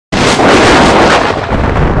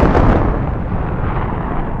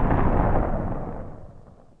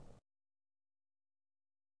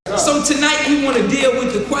deal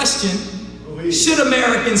with the question, should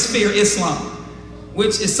Americans fear Islam?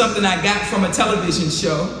 Which is something I got from a television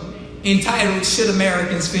show entitled, Should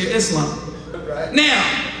Americans Fear Islam? Now,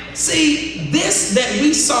 see, this that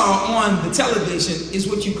we saw on the television is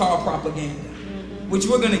what you call propaganda, which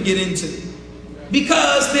we're going to get into.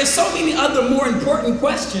 Because there's so many other more important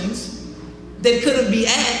questions that could have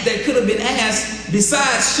been asked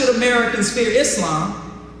besides should Americans fear Islam?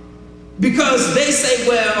 Because they say,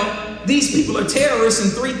 well, these people are terrorists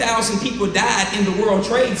and 3,000 people died in the World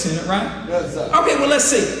Trade Center, right? Yes, sir. Okay, well, let's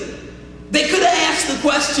see. They could have asked the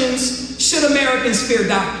questions, should Americans fear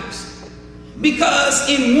doctors? Because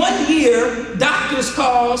in 1 year, doctors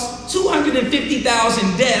caused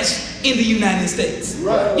 250,000 deaths in the United States.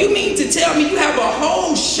 Right. You mean to tell me you have a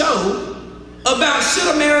whole show about should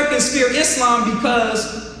Americans fear Islam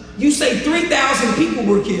because you say 3,000 people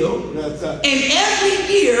were killed, and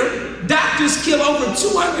every year doctors kill over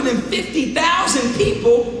 250,000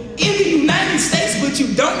 people in the United States, but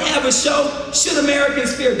you don't have a show, should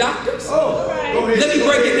Americans fear doctors? Oh, right. Let me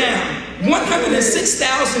break it down.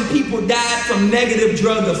 106,000 people died from negative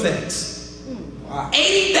drug effects.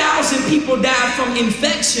 80,000 people died from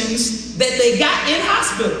infections that they got in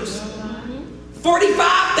hospitals.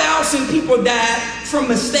 45,000 people died from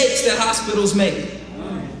mistakes that hospitals made.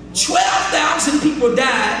 12,000 people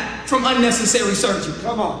died from unnecessary surgery.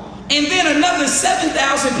 Come on. And then another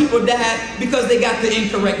 7,000 people died because they got the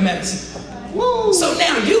incorrect medicine. Woo. So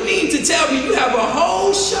now you mean to tell me you have a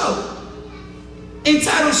whole show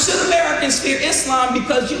entitled Should Americans Fear Islam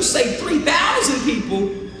because you say 3,000 people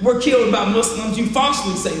were killed by Muslims. You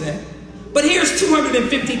falsely say that. But here's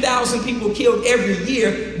 250,000 people killed every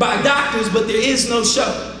year by doctors, but there is no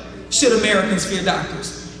show, Should Americans Fear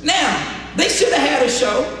Doctors? Now, they should have had a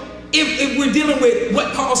show if we're dealing with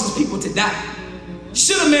what causes people to die.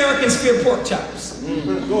 Should Americans fear pork chops?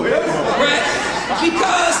 Go ahead. Right?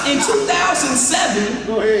 Because in 2007,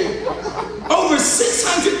 Go ahead. over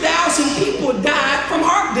 600,000 people died from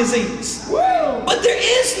heart disease. But there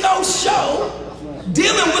is no show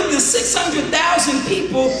dealing with the 600,000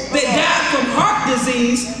 people that died from heart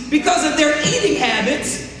disease because of their eating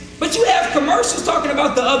habits. But you have commercials talking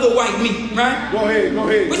about the other white meat, right? Go ahead, go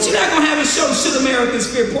ahead. But you're not going to have a show, should Americans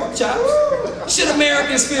fear pork chops? Should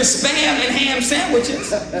Americans fear spam and ham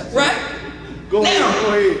sandwiches, right? Go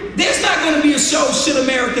ahead. There's not going to be a show, should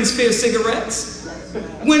Americans fear cigarettes?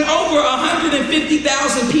 When over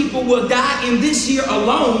 150,000 people will die in this year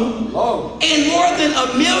alone, and more than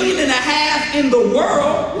 1.5 million in the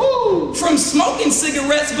world from smoking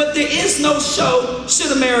cigarettes, but there is no show,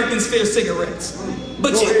 should Americans fear cigarettes?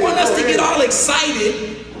 But you want us to get all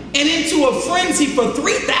excited and into a frenzy for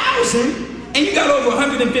 3,000, and you got over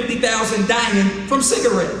 150,000 dying from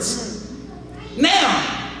cigarettes.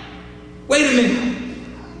 Now, wait a minute.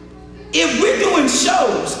 If we're doing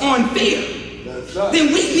shows on fear, then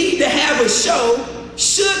we need to have a show,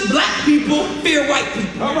 should black people fear white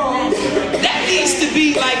people? That needs to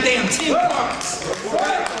be like damn 10 parts.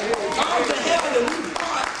 All the hell that we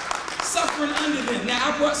fought suffering under them. Now,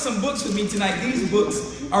 I brought some books with me tonight. These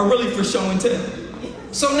books are really for show and tell.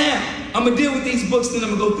 So now, I'm going to deal with these books, then I'm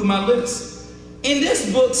going to go through my list. In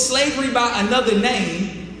this book, Slavery by Another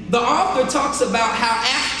Name, the author talks about how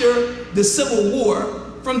after the Civil War,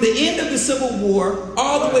 from the end of the Civil War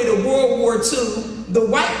all the way to World War II, the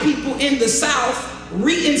white people in the South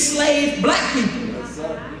re-enslaved black people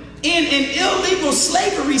in an illegal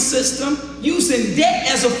slavery system, using debt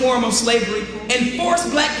as a form of slavery, and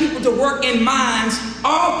forced black people to work in mines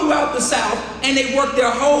all throughout the South, and they worked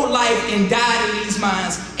their whole life and died in these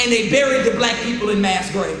mines, and they buried the black people in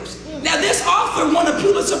mass graves. Now this author won a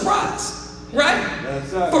Pulitzer Prize, right?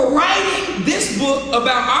 For writing this book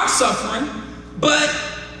about our suffering, but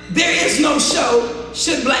there is no show,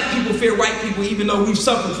 should black people fear white people, even though we've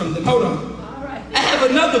suffered from them. Hold on. I have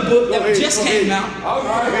another book that just came out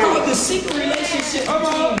called The Secret Relationship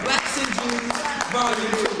Between Blacks and Jews,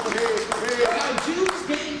 Volume 2. How Jews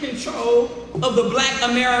gain control of the black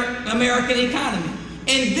American economy.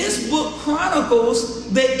 And this book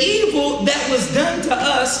chronicles the evil that was done to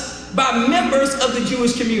us by members of the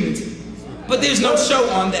Jewish community. But there's no show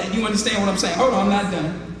on that. You understand what I'm saying? Hold on, I'm not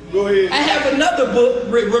done. Go ahead. I have another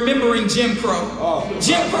book, Remembering Jim Crow.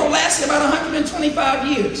 Jim Crow lasted about 125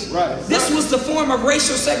 years. This was the form of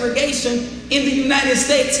racial segregation in the United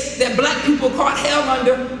States that black people caught hell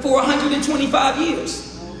under for 125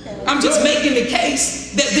 years. I'm just making the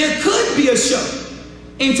case that there could be a show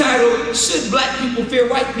entitled, Should Black People Fear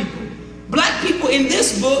White People? Black people in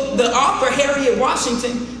this book, the author Harriet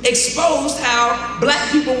Washington exposed how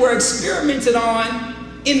black people were experimented on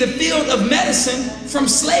in the field of medicine from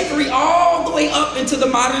slavery all the way up into the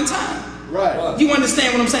modern time. Right. You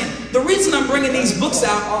understand what I'm saying? The reason I'm bringing these books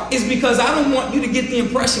out is because I don't want you to get the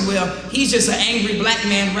impression, well, he's just an angry black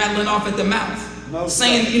man rattling off at the mouth. No,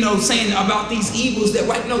 saying about these evils that,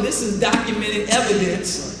 right? No, this is documented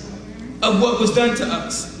evidence of what was done to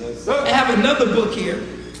us. Yes, sir. I have another book here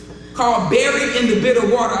called Buried in the Bitter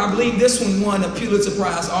Water. I believe this one won a Pulitzer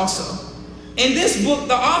Prize also. In this book,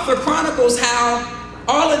 the author chronicles how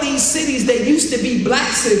all of these cities that used to be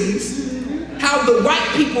black cities, how the white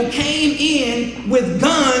people came in with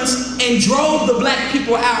guns and drove the black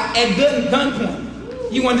people out at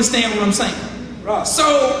gunpoint. You understand what I'm saying? Right.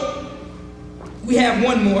 So, we have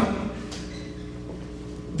one more.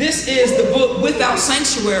 This is the book Without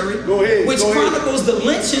Sanctuary, which chronicles the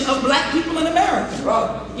lynching of black people in America. Right.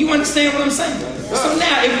 You understand what I'm saying? So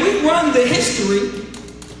now, if we run the history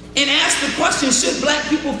and ask the question, should black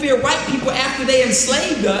people fear white people after they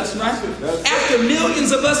enslaved us, right? After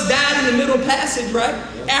millions of us died in the Middle Passage, right?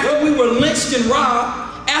 After we were lynched and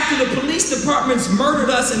robbed, after the police departments murdered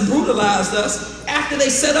us and brutalized us, after they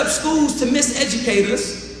set up schools to miseducate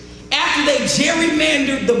us, after they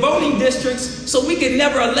gerrymandered the voting districts so we could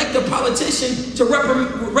never elect a politician to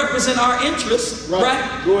represent our interests, right?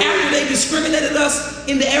 After they discriminated us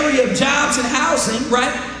in the area of jobs and housing,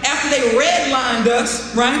 right? After they redlined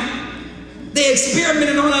us, right? They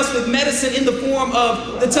experimented on us with medicine in the form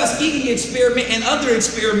of the Tuskegee experiment and other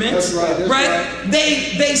experiments, right?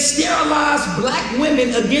 They sterilized black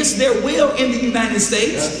women against their will in the United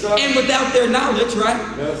States and without their knowledge, right?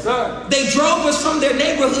 Yes, sir. They drove us from their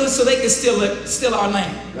neighborhoods so they could steal our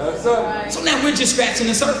land. Yes, sir. So now we're just scratching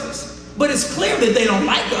the surface. But it's clear that they don't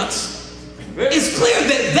like us. It's clear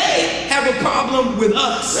that they have a problem with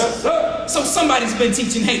us. Yes, sir. So somebody's been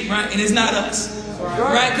teaching hate, right? And it's not us.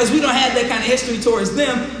 Right? Because we don't have that kind of history towards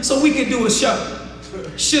them, so we could do a show.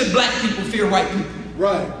 Should black people fear white people?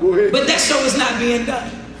 Right. Go ahead. But that show is not being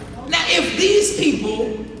done. Now, if these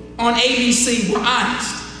people on ABC were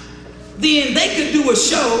honest, then they could do a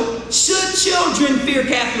show, Should Children Fear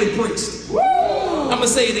Catholic Priests? I'm going to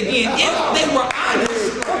say it again. If they were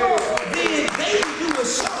honest, then they could do a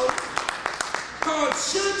show called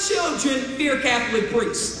Should Children Fear Catholic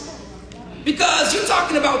Priests? Because you're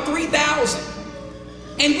talking about 3,000.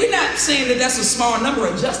 And we're not saying that that's a small number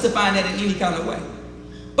or justifying that in any kind of way.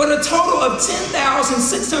 But a total of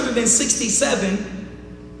 10,667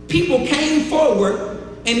 people came forward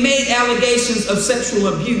and made allegations of sexual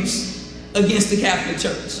abuse against the Catholic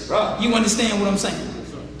Church. You understand what I'm saying?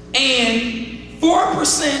 And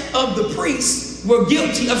 4% of the priests were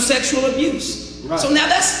guilty of sexual abuse. So now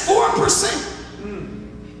that's 4%.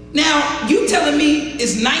 Now, you telling me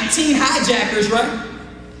it's 19 hijackers, right?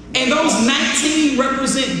 And those 19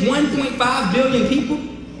 represent 1.5 billion people?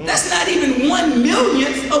 That's not even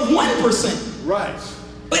 1/1,000,000th of 1%. Right.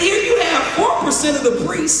 But here you have 4% of the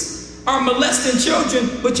priests are molesting children,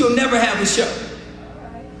 but you'll never have a show.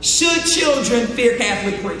 Should children fear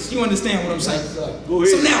Catholic priests? You understand what I'm saying? Go ahead.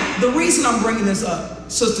 So now, the reason I'm bringing this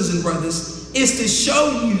up, sisters and brothers, is to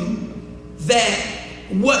show you that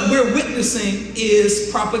what we're witnessing is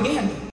propaganda.